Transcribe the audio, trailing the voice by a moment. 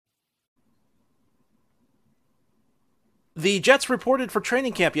The Jets reported for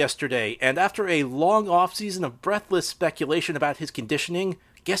training camp yesterday, and after a long offseason of breathless speculation about his conditioning,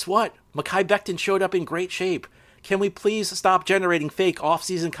 guess what? Mekhi Becton showed up in great shape. Can we please stop generating fake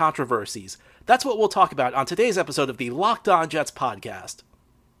offseason controversies? That's what we'll talk about on today's episode of the Locked On Jets podcast.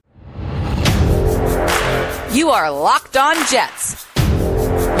 You are Locked On Jets,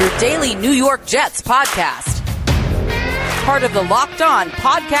 your daily New York Jets podcast. Part of the Locked On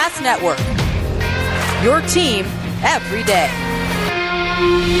Podcast Network, your team every day.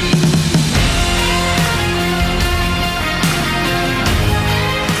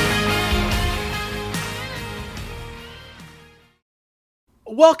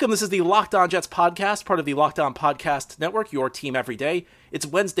 Welcome, this is the Locked On Jets podcast, part of the Locked On Podcast Network, your team every day. It's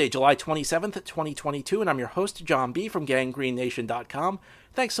Wednesday, July 27th, 2022, and I'm your host, John B. from GanggreenNation.com.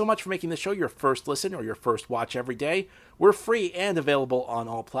 Thanks so much for making the show your first listen or your first watch every day. We're free and available on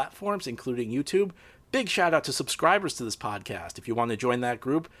all platforms, including YouTube. Big shout out to subscribers to this podcast. If you want to join that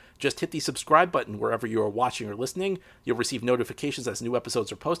group, just hit the subscribe button wherever you are watching or listening. You'll receive notifications as new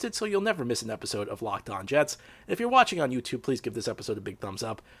episodes are posted, so you'll never miss an episode of Locked On Jets. And if you're watching on YouTube, please give this episode a big thumbs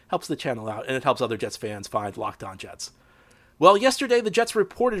up. Helps the channel out, and it helps other Jets fans find Locked On Jets. Well, yesterday the Jets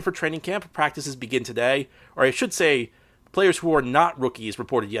reported for training camp. Practices begin today, or I should say, players who are not rookies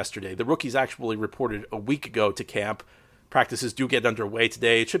reported yesterday. The rookies actually reported a week ago to camp. Practices do get underway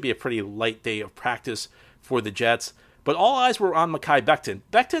today. It should be a pretty light day of practice for the Jets. But all eyes were on Mekhi Becton.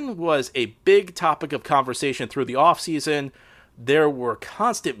 Becton was a big topic of conversation through the offseason. There were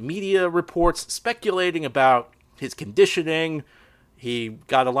constant media reports speculating about his conditioning. He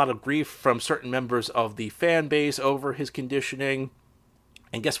got a lot of grief from certain members of the fan base over his conditioning.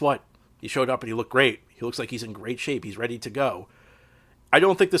 And guess what? He showed up and he looked great. He looks like he's in great shape. He's ready to go. I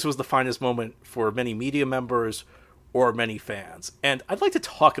don't think this was the finest moment for many media members or many fans. And I'd like to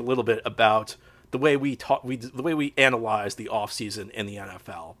talk a little bit about the way we analyze the offseason in the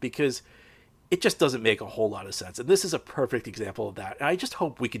NFL, because it just doesn't make a whole lot of sense. And this is a perfect example of that. And I just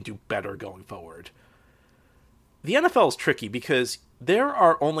hope we can do better going forward. The NFL is tricky because there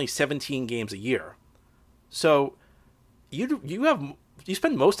are only 17 games a year. So you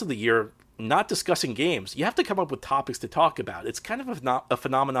spend most of the year not discussing games. You have to come up with topics to talk about. It's kind of a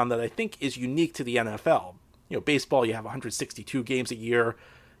phenomenon that I think is unique to the NFL. You know, baseball, you have 162 games a year.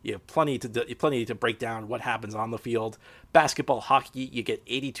 You have plenty to break down what happens on the field. Basketball, hockey, you get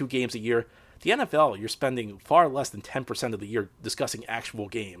 82 games a year. The NFL, you're spending far less than 10% of the year discussing actual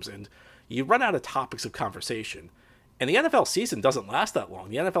games, and you run out of topics of conversation. And the NFL season doesn't last that long.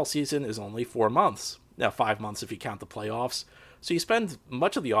 The NFL season is only 4 months. Now, 5 months if you count the playoffs. So you spend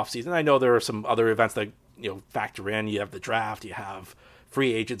much of the offseason. I know there are some other events that factor in. You have the draft, you have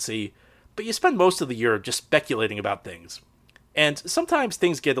free agency. But you spend most of the year just speculating about things. And sometimes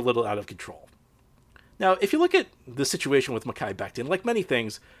things get a little out of control. Now, if you look at the situation with Mekhi Becton, like many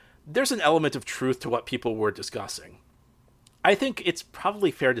things, there's an element of truth to what people were discussing. I think it's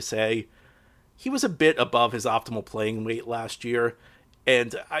probably fair to say he was a bit above his optimal playing weight last year.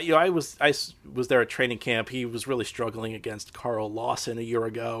 And I was there at training camp. He was really struggling against Carl Lawson a year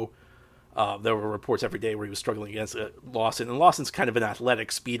ago. There were reports every day where he was struggling against Lawson. And Lawson's kind of an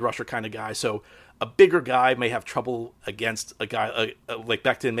athletic speed rusher kind of guy. So a bigger guy may have trouble against a guy like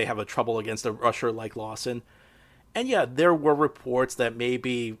Becton may have a trouble against a rusher like Lawson. And yeah, there were reports that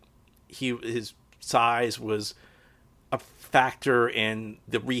maybe his size was a factor in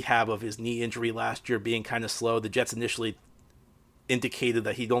the rehab of his knee injury last year being kind of slow. The Jets initially indicated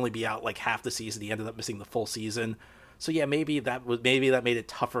that he'd only be out like half the season. He ended up missing the full season. So yeah, maybe that made it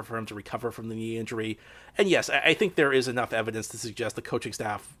tougher for him to recover from the knee injury. And yes, I think there is enough evidence to suggest the coaching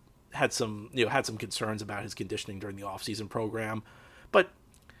staff had some concerns about his conditioning during the offseason program. But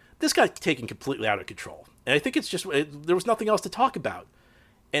this got taken completely out of control. And I think there was nothing else to talk about.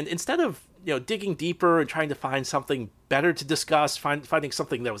 And instead of digging deeper and trying to find something better to discuss, finding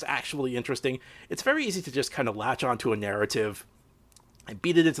something that was actually interesting, it's very easy to just kind of latch onto a narrative and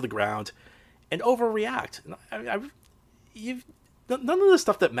beat it into the ground and overreact. None of the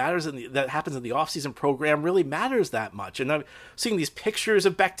stuff that matters that happens in the offseason program really matters that much. And I'm seeing these pictures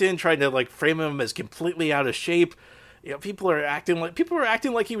of Becton trying to frame him as completely out of shape. People are acting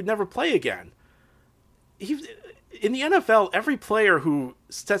like he would never play again. In the NFL, every player who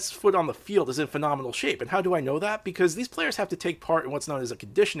sets foot on the field is in phenomenal shape. And how do I know that? Because these players have to take part in what's known as a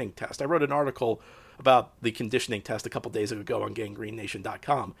conditioning test. I wrote an article about the conditioning test a couple days ago on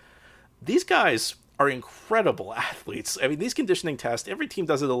GanggreenNation.com. These guys are incredible athletes. I mean, these conditioning tests, every team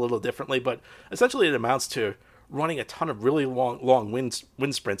does it a little differently, but essentially it amounts to running a ton of really long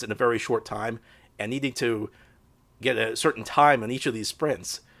wind sprints in a very short time and needing to get a certain time on each of these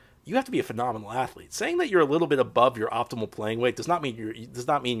sprints. you have to be a phenomenal athlete. Saying that you're a little bit above your optimal playing weight does not mean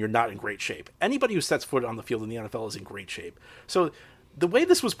you're not in great shape. Anybody who sets foot on the field in the NFL is in great shape. So the way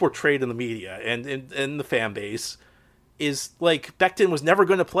this was portrayed in the media and in the fan base is like Becton was never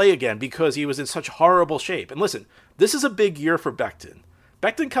going to play again because he was in such horrible shape. And listen, this is a big year for Becton.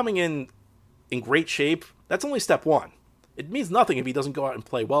 Becton coming in great shape, that's only step one. It means nothing if he doesn't go out and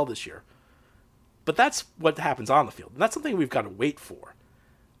play well this year. But that's what happens on the field. And that's something we've got to wait for.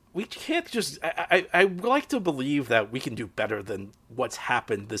 We can't just... I like to believe that we can do better than what's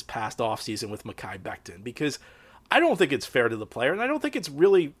happened this past offseason with Mekhi Becton, because I don't think it's fair to the player, and I don't think it's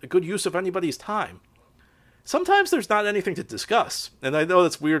really a good use of anybody's time. Sometimes there's not anything to discuss, and I know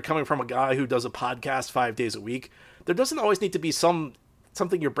that's weird coming from a guy who does a podcast 5 days a week. There doesn't always need to be something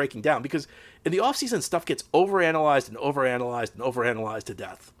you're breaking down, because in the offseason, stuff gets overanalyzed and overanalyzed and overanalyzed to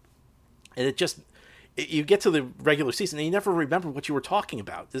death. And you get to the regular season and you never remember what you were talking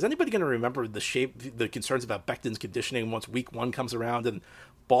about. Is anybody going to remember the concerns about Becton's conditioning once week 1 comes around and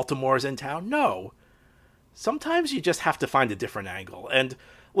Baltimore's in town? No. Sometimes you just have to find a different angle. And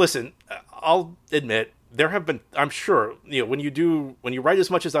listen, I'll admit, there have been, I'm sure, when you write as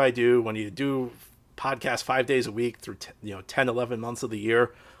much as I do, when you do podcasts 5 days a week through 10, 11 months of the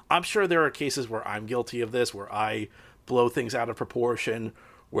year, I'm sure there are cases where I'm guilty of this, where I blow things out of proportion,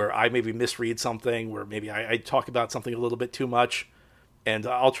 where I maybe misread something, where maybe I talk about something a little bit too much, and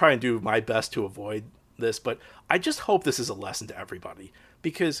I'll try and do my best to avoid this, but I just hope this is a lesson to everybody,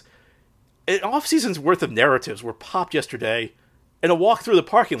 because an off-season's worth of narratives were popped yesterday in a walk through the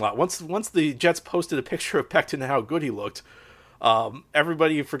parking lot. Once the Jets posted a picture of Becton and how good he looked,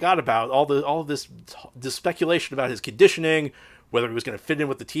 everybody forgot about all of this speculation about his conditioning, whether he was going to fit in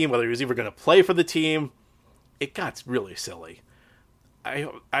with the team, whether he was even going to play for the team. It got really silly.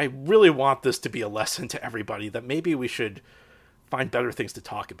 I really want this to be a lesson to everybody that maybe we should find better things to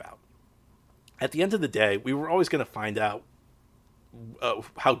talk about. At the end of the day, we were always going to find out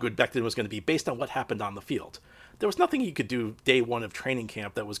how good Becton was going to be based on what happened on the field. There was nothing he could do day 1 of training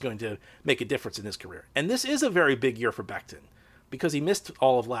camp that was going to make a difference in his career. And this is a very big year for Becton because he missed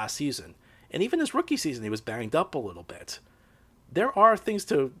all of last season. And even his rookie season, he was banged up a little bit. There are things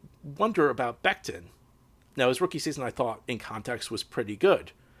to wonder about Becton. Now, his rookie season, I thought, in context, was pretty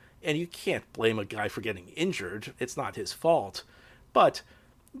good. And you can't blame a guy for getting injured. It's not his fault. But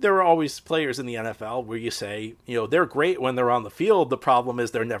there are always players in the NFL where you say, they're great when they're on the field. The problem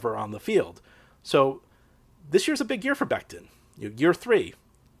is they're never on the field. So this year's a big year for Becton. Year 3.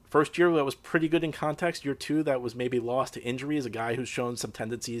 First year that was pretty good in context. Year 2 that was maybe lost to injury is a guy who's shown some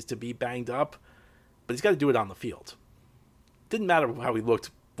tendencies to be banged up. But he's got to do it on the field. Didn't matter how he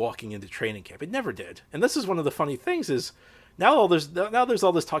looked walking into training camp. It never did. And this is one of the funny things is now there's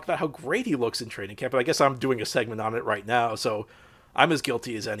all this talk about how great he looks in training camp. And I guess I'm doing a segment on it right now, so I'm as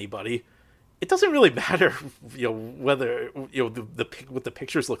guilty as anybody. It doesn't really matter, whether what the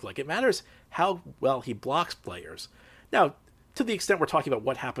pictures look like. It matters how well he blocks players. Now, to the extent we're talking about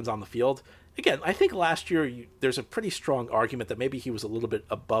what happens on the field, again, I think last year there's a pretty strong argument that maybe he was a little bit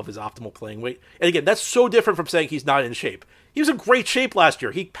above his optimal playing weight. And again, that's so different from saying he's not in shape. He was in great shape last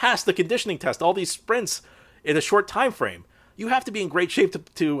year. He passed the conditioning test, all these sprints in a short time frame. You have to be in great shape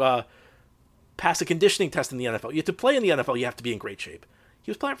to pass a conditioning test in the NFL. You have to play in the NFL, you have to be in great shape. He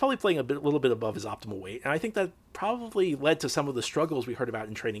was probably playing a little bit above his optimal weight, and I think that probably led to some of the struggles we heard about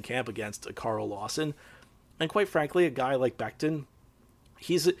in training camp against Carl Lawson. And quite frankly, a guy like Becton,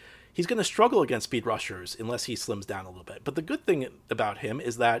 he's going to struggle against speed rushers unless he slims down a little bit. But the good thing about him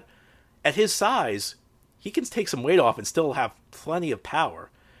is that at his size, he can take some weight off and still have plenty of power.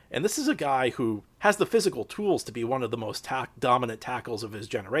 And this is a guy who has the physical tools to be one of the most dominant tackles of his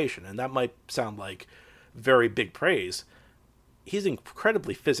generation. And that might sound like very big praise. He's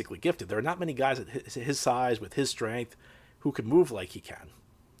incredibly physically gifted. There are not many guys at his size with his strength who can move like he can.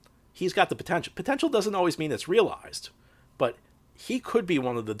 He's got the potential. Potential doesn't always mean it's realized, but he could be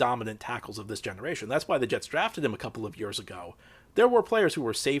one of the dominant tackles of this generation. That's why the Jets drafted him a couple of years ago. There were players who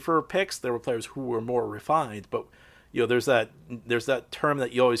were safer picks. There were players who were more refined, but there's that term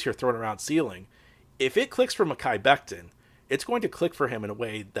that you always hear thrown around, ceiling. If it clicks for Mekhi Becton, it's going to click for him in a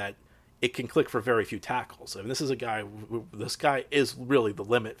way that it can click for very few tackles. I mean, this guy is really the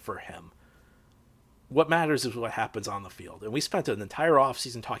limit for him. What matters is what happens on the field. And we spent an entire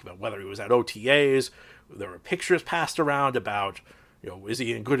offseason talking about whether he was at OTAs. There were pictures passed around about, is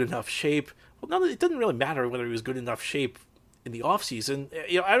he in good enough shape? Well, it didn't really matter whether he was good enough shape in the offseason.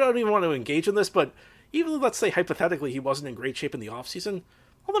 I don't even want to engage in this, but even let's say hypothetically he wasn't in great shape in the offseason,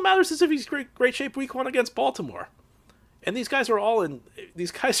 all that matters is if he's great shape week 1 against Baltimore. And these guys are all in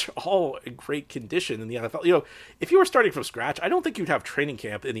great condition in the NFL. You know, if you were starting from scratch, I don't think you'd have training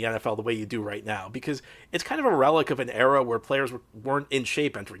camp in the NFL the way you do right now, because it's kind of a relic of an era where players weren't in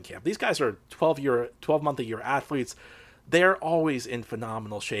shape entering camp. These guys are 12-month-a-year athletes. They're always in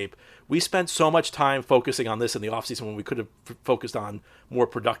phenomenal shape. We spent so much time focusing on this in the offseason when we could have focused on more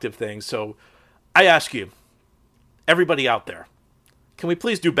productive things. So I ask you, everybody out there, can we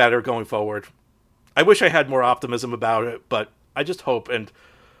please do better going forward? I wish I had more optimism about it, but I just hope, and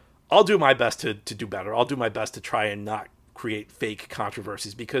I'll do my best to do better. I'll do my best to try and not create fake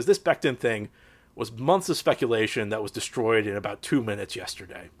controversies, because this Becton thing was months of speculation that was destroyed in about 2 minutes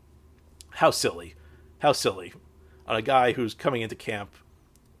yesterday. How silly. How silly. On a guy who's coming into camp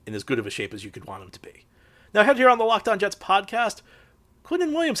in as good of a shape as you could want him to be. Now, ahead here on the Locked On Jets podcast,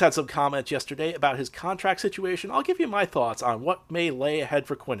 Quinnen Williams had some comments yesterday about his contract situation. I'll give you my thoughts on what may lay ahead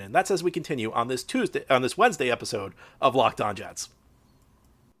for Quinnen. That's as we continue on this Wednesday episode of Locked On Jets.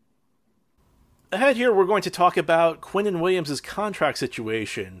 Ahead here, we're going to talk about Quinnen Williams' contract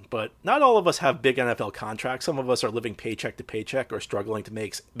situation, but not all of us have big NFL contracts. Some of us are living paycheck to paycheck or struggling to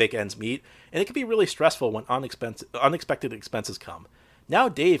make ends meet, and it can be really stressful when unexpected expenses come. Now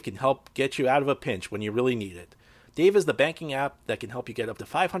Dave can help get you out of a pinch when you really need it. Dave is the banking app that can help you get up to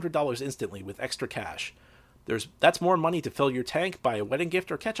 $500 instantly with extra cash. That's more money to fill your tank, buy a wedding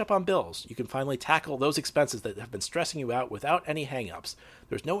gift, or catch up on bills. You can finally tackle those expenses that have been stressing you out without any hang-ups.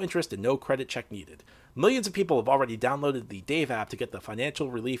 There's no interest and no credit check needed. Millions of people have already downloaded the Dave app to get the financial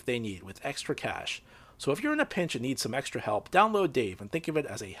relief they need with extra cash. So if you're in a pinch and need some extra help, download Dave and think of it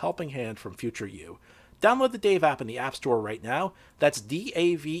as a helping hand from future you. Download the Dave app in the App Store right now. That's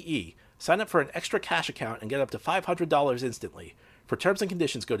DAVE. Sign up for an extra cash account and get up to $500 instantly. For terms and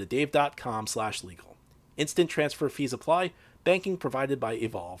conditions, go to dave.com/legal. Instant transfer fees apply. Banking provided by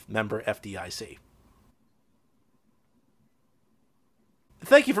Evolve. Member FDIC.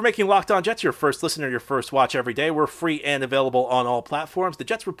 Thank you for making Locked On Jets your first listener, your first watch every day. We're free and available on all platforms. The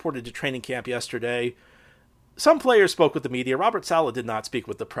Jets reported to training camp yesterday. Some players spoke with the media. Robert Saleh did not speak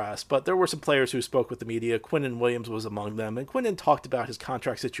with the press, but there were some players who spoke with the media. Quinnen Williams was among them, and Quinnen talked about his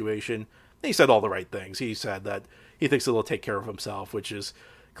contract situation. He said all the right things. He said that he thinks he'll take care of himself, which is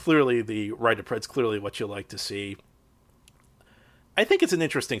clearly the right approach. It's clearly what you like to see. I think it's an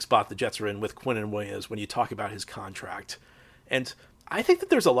interesting spot the Jets are in with Quinnen Williams when you talk about his contract. And I think that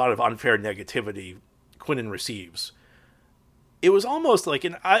there's a lot of unfair negativity Quinnen receives. It was almost like,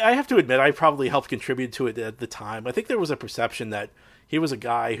 and I have to admit, I probably helped contribute to it at the time. I think there was a perception that he was a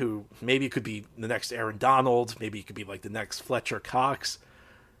guy who maybe could be the next Aaron Donald, maybe he could be like the next Fletcher Cox.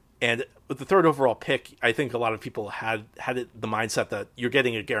 And with the third overall pick, I think a lot of people had the mindset that you're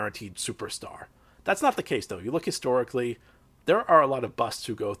getting a guaranteed superstar. That's not the case, though. You look historically, there are a lot of busts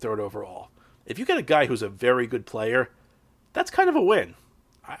who go third overall. If you get a guy who's a very good player, that's kind of a win.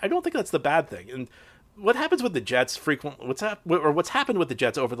 I don't think that's the bad thing. And what happens with the Jets what's happened with the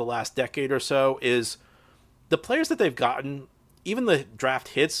Jets over the last decade or so is the players that they've gotten, even the draft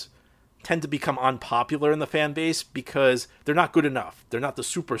hits, tend to become unpopular in the fan base because they're not good enough. They're not the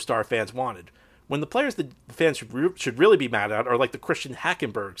superstar fans wanted. When the players the fans should really be mad at are like the Christian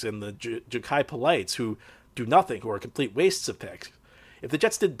Hackenbergs and the Jachai Polites, who do nothing, who are complete wastes of picks. If the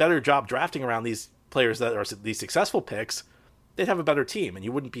Jets did a better job drafting around these players that are these successful picks, they'd have a better team, and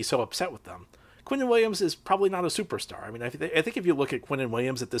you wouldn't be so upset with them. Quinnen Williams is probably not a superstar. I mean, I think if you look at Quinnen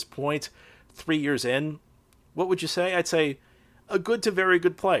Williams at this point, 3 years in, what would you say? I'd say a good to very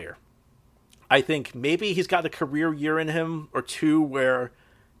good player. I think maybe he's got a career year in him or two where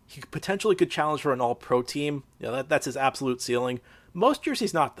he potentially could challenge for an all-pro team. You know, that's his absolute ceiling. Most years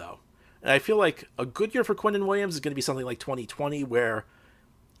he's not, though. And I feel like a good year for Quinnen Williams is going to be something like 2020, where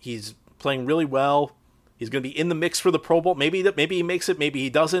he's playing really well. He's going to be in the mix for the Pro Bowl. Maybe he makes it, maybe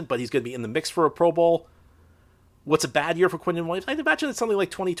he doesn't, but he's going to be in the mix for a Pro Bowl. What's a bad year for Quinnen Williams? I'd imagine it's something like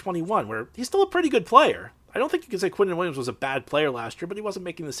 2021, where he's still a pretty good player. I don't think you can say Quinnen Williams was a bad player last year, but he wasn't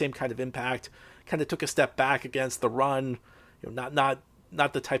making the same kind of impact. Kind of took a step back against the run. You know,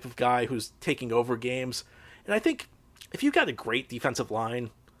 not the type of guy who's taking over games. And I think if you've got a great defensive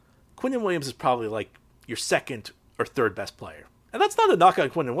line, Quinnen Williams is probably like your second or third best player. And that's not a knock on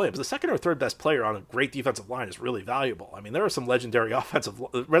Quinnen Williams. The second or third best player on a great defensive line is really valuable. I mean, there are some legendary defensive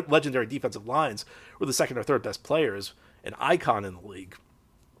lines where the second or third best player is an icon in the league.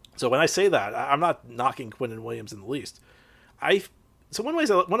 So when I say that, I'm not knocking Quinnen Williams in the least. So one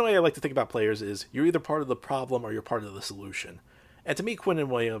way I like to think about players is you're either part of the problem or you're part of the solution. And to me, Quinnen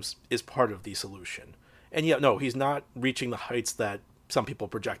Williams is part of the solution. And yet, no, he's not reaching the heights that some people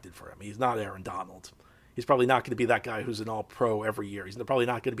projected for him. He's not Aaron Donald. He's probably not going to be that guy who's an all-pro every year. He's probably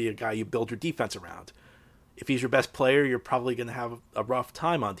not going to be a guy you build your defense around. if he's your best player, you're probably going to have a rough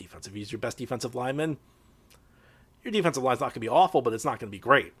time on defense. If he's your best defensive lineman, your defensive line's not going to be awful, but it's not going to be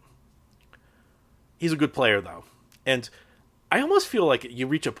great. He's a good player, though. And I almost feel like you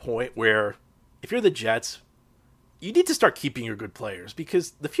reach a point where if you're the Jets, you need to start keeping your good players,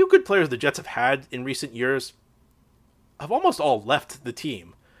 because the few good players the Jets have had in recent years have almost all left the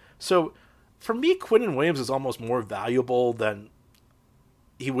team. So for me, Quinnen Williams is almost more valuable than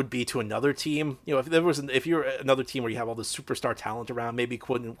he would be to another team. You know, if you're another team where you have all this superstar talent around, maybe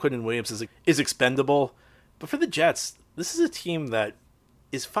Quinnen Williams is expendable. But for the Jets, this is a team that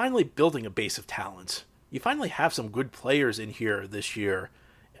is finally building a base of talent. You finally have some good players in here this year.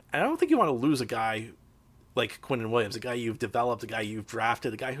 And I don't think you want to lose a guy like Quinnen Williams, a guy you've developed, a guy you've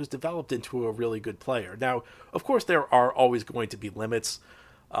drafted, a guy who's developed into a really good player. Now, of course, there are always going to be limits.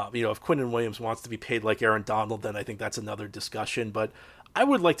 If Quinnen Williams wants to be paid like Aaron Donald, then I think that's another discussion. But I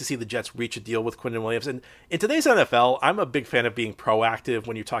would like to see the Jets reach a deal with Quinnen Williams. And in today's NFL, I'm a big fan of being proactive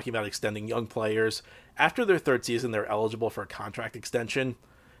when you're talking about extending young players. After their third season, they're eligible for a contract extension.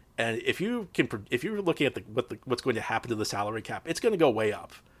 And if you're looking at what's going to happen to the salary cap, it's going to go way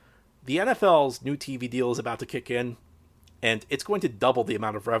up. The NFL's new TV deal is about to kick in, and it's going to double the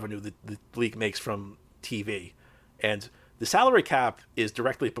amount of revenue that the league makes from TV. And the salary cap is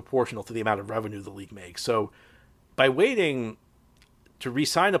directly proportional to the amount of revenue the league makes. So by waiting to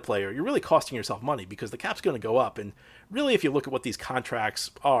re-sign a player, you're really costing yourself money, because the cap's going to go up. And really, if you look at what these contracts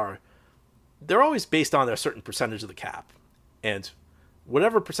are, they're always based on a certain percentage of the cap. And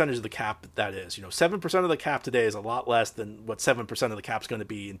whatever percentage of the cap that is, 7% of the cap today is a lot less than what 7% of the cap is going to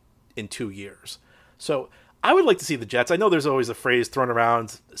be in 2 years. So I would like to see the Jets. I know there's always a phrase thrown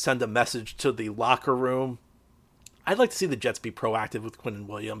around, send a message to the locker room. I'd like to see the Jets be proactive with Quinnen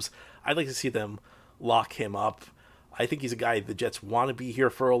Williams. I'd like to see them lock him up. I think he's a guy the Jets want to be here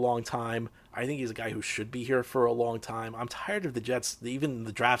for a long time. I think he's a guy who should be here for a long time. I'm tired of the Jets, even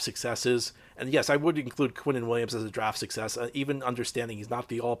the draft successes. And yes, I would include Quinnen Williams as a draft success, even understanding he's not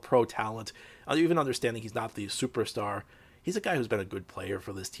the all-pro talent, even understanding he's not the superstar. He's a guy who's been a good player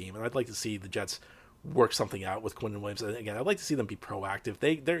for this team, and I'd like to see the Jets work something out with Quinnen Williams. And again, I'd like to see them be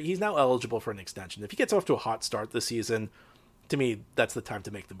proactive. He's now eligible for an extension. If he gets off to a hot start this season, to me, that's the time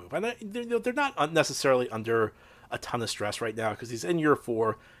to make the move. And they're not necessarily under a ton of stress right now, because he's in year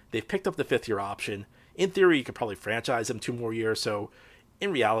 4. They've picked up the 5th-year option. In theory, you could probably franchise him 2 more years. So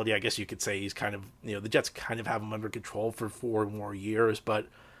in reality, I guess you could say he's kind of, the Jets kind of have him under control for 4 more years. But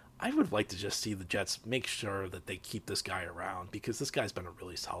I would like to just see the Jets make sure that they keep this guy around, because this guy's been a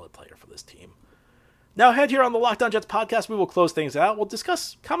really solid player for this team. Now, ahead here on the Locked On Jets podcast, we will close things out. We'll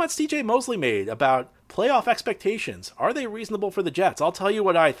discuss comments CJ Mosley made about playoff expectations. Are they reasonable for the Jets? I'll tell you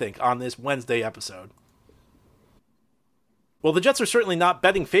what I think on this Wednesday episode. Well, the Jets are certainly not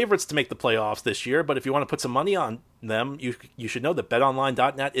betting favorites to make the playoffs this year, but if you want to put some money on them, you should know that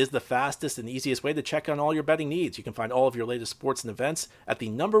betonline.net is the fastest and easiest way to check on all your betting needs. You can find all of your latest sports and events at the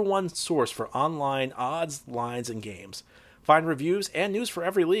 #1 source for online odds, lines, and games. Find reviews and news for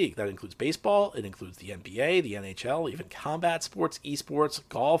every league. That includes baseball, it includes the NBA, the NHL, even combat sports, esports,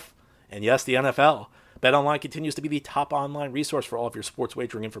 golf, and yes, the NFL. BetOnline continues to be the top online resource for all of your sports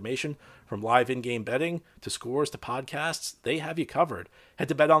wagering information. From live in-game betting to scores to podcasts, they have you covered. Head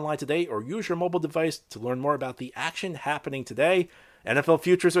to BetOnline today or use your mobile device to learn more about the action happening today. NFL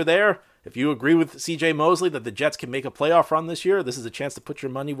futures are there. If you agree with CJ Mosley that the Jets can make a playoff run this year, this is a chance to put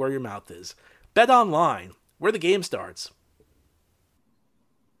your money where your mouth is. BetOnline, where the game starts.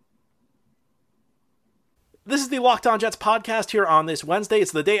 This is the Locked On Jets podcast here on this Wednesday.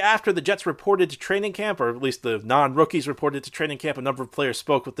 It's the day after the Jets reported to training camp, or at least the non-rookies reported to training camp. A number of players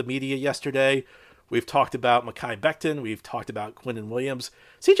spoke with the media yesterday. We've talked about Mekhi Becton. We've talked about Quinnen Williams.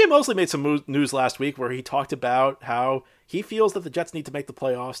 CJ Mosley made some news last week where he talked about how he feels that the Jets need to make the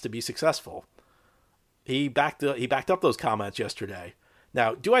playoffs to be successful. He backed up those comments yesterday.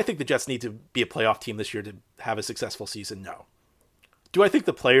 Now, do I think the Jets need to be a playoff team this year to have a successful season? No. Do I think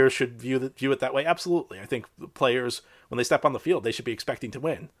the players should view it that way? Absolutely. I think the players, when they step on the field, they should be expecting to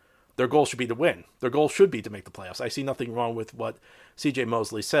win. Their goal should be to win. Their goal should be to make the playoffs. I see nothing wrong with what CJ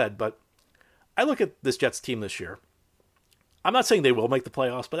Mosley said, but I look at this Jets team this year. I'm not saying they will make the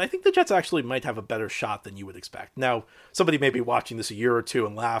playoffs, but I think the Jets actually might have a better shot than you would expect. Now, somebody may be watching this a year or two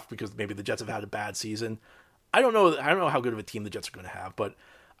and laugh because maybe the Jets have had a bad season. I don't know how good of a team the Jets are going to have, but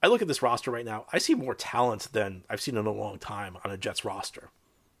I look at this roster right now. I see more talent than I've seen in a long time on a Jets roster.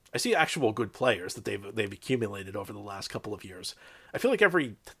 I see actual good players that they've accumulated over the last couple of years. I feel like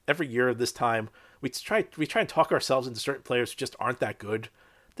every year this time we try and talk ourselves into certain players who just aren't that good.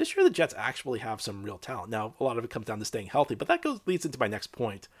 This year the Jets actually have some real talent. Now, a lot of it comes down to staying healthy, but that leads into my next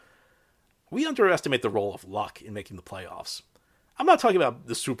point. we underestimate the role of luck in making the playoffs. I'm not talking about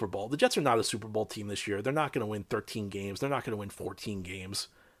the Super Bowl. The Jets are not a Super Bowl team this year. They're not going to win 13 games. They're not going to win 14 games.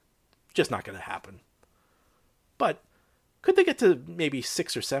 Just not going to happen. But could they get to maybe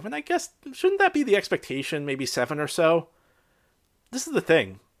 6 or 7? I guess, shouldn't that be the expectation? Maybe 7 or so? This is the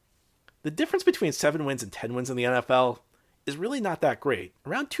thing. The difference between 7 wins and 10 wins in the NFL is really not that great.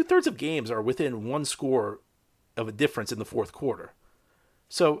 Around 2/3 of games are within one score of a difference in the fourth quarter.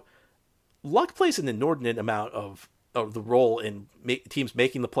 So luck plays an inordinate amount of the role in teams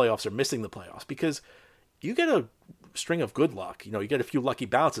making the playoffs or missing the playoffs, because you get a string of good luck. You get a few lucky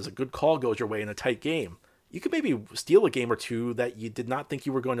bounces. A good call goes your way in a tight game. You could maybe steal a game or two that you did not think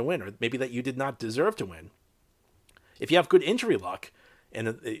you were going to win, or maybe that you did not deserve to win. If you have good injury luck,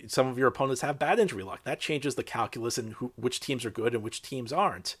 and some of your opponents have bad injury luck, that changes the calculus in which teams are good and which teams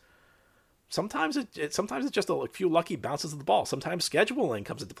aren't. Sometimes it's just a few lucky bounces of the ball. Sometimes scheduling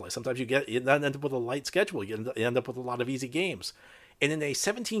comes into play. Sometimes you end up with a light schedule. You end up with a lot of easy games. And in a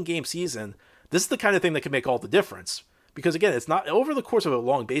 17-game season, this is the kind of thing that can make all the difference. Because again, it's not over the course of a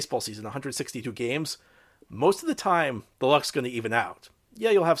long baseball season, 162 games. Most of the time, the luck's going to even out. Yeah,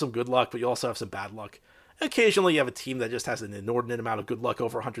 you'll have some good luck, but you'll also have some bad luck. Occasionally, you have a team that just has an inordinate amount of good luck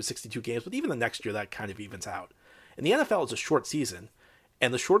over 162 games, but even the next year, that kind of evens out. And the NFL is a short season.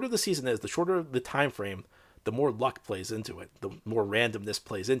 And the shorter the season is, the shorter the time frame, the more luck plays into it, the more randomness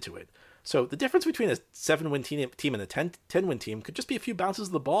plays into it. So the difference between a 7-win team and a 10-win team could just be a few bounces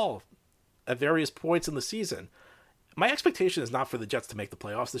of the ball at various points in the season. My expectation is not for the Jets to make the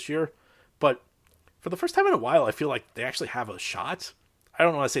playoffs this year, but for the first time in a while, I feel like they actually have a shot. I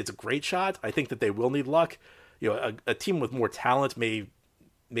don't want to say it's a great shot. I think that they will need luck. A team with more talent may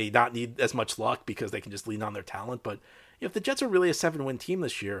not need as much luck because they can just lean on their talent, but if the Jets are really a 7-win team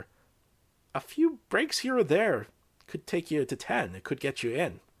this year, a few breaks here or there could take you to 10. It could get you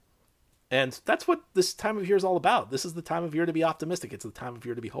in. And that's what this time of year is all about. This is the time of year to be optimistic. It's the time of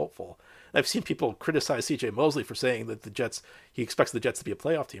year to be hopeful. And I've seen people criticize C.J. Mosley for saying that he expects the Jets to be a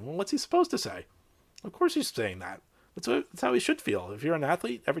playoff team. Well, what's he supposed to say? Of course he's saying that. That's how he should feel. If you're an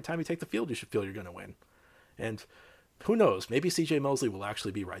athlete, every time you take the field, you should feel you're going to win. And who knows? Maybe C.J. Mosley will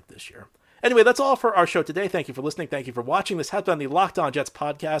actually be right this year. Anyway, that's all for our show today. Thank you for listening. Thank you for watching. This has been the Locked On Jets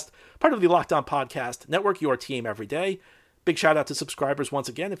podcast, part of the Locked On Podcast Network, your team every day. Big shout out to subscribers once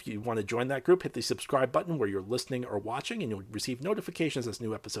again. If you want to join that group, hit the subscribe button where you're listening or watching, and you'll receive notifications as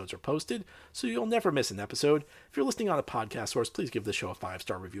new episodes are posted, so you'll never miss an episode. If you're listening on a podcast source, please give the show a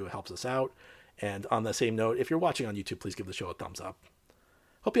 5-star review. It helps us out. And on the same note, if you're watching on YouTube, please give the show a thumbs up.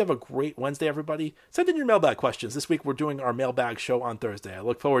 Hope you have a great Wednesday, everybody. Send in your mailbag questions. This week we're doing our mailbag show on Thursday. I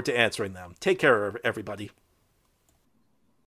look forward to answering them. Take care, everybody.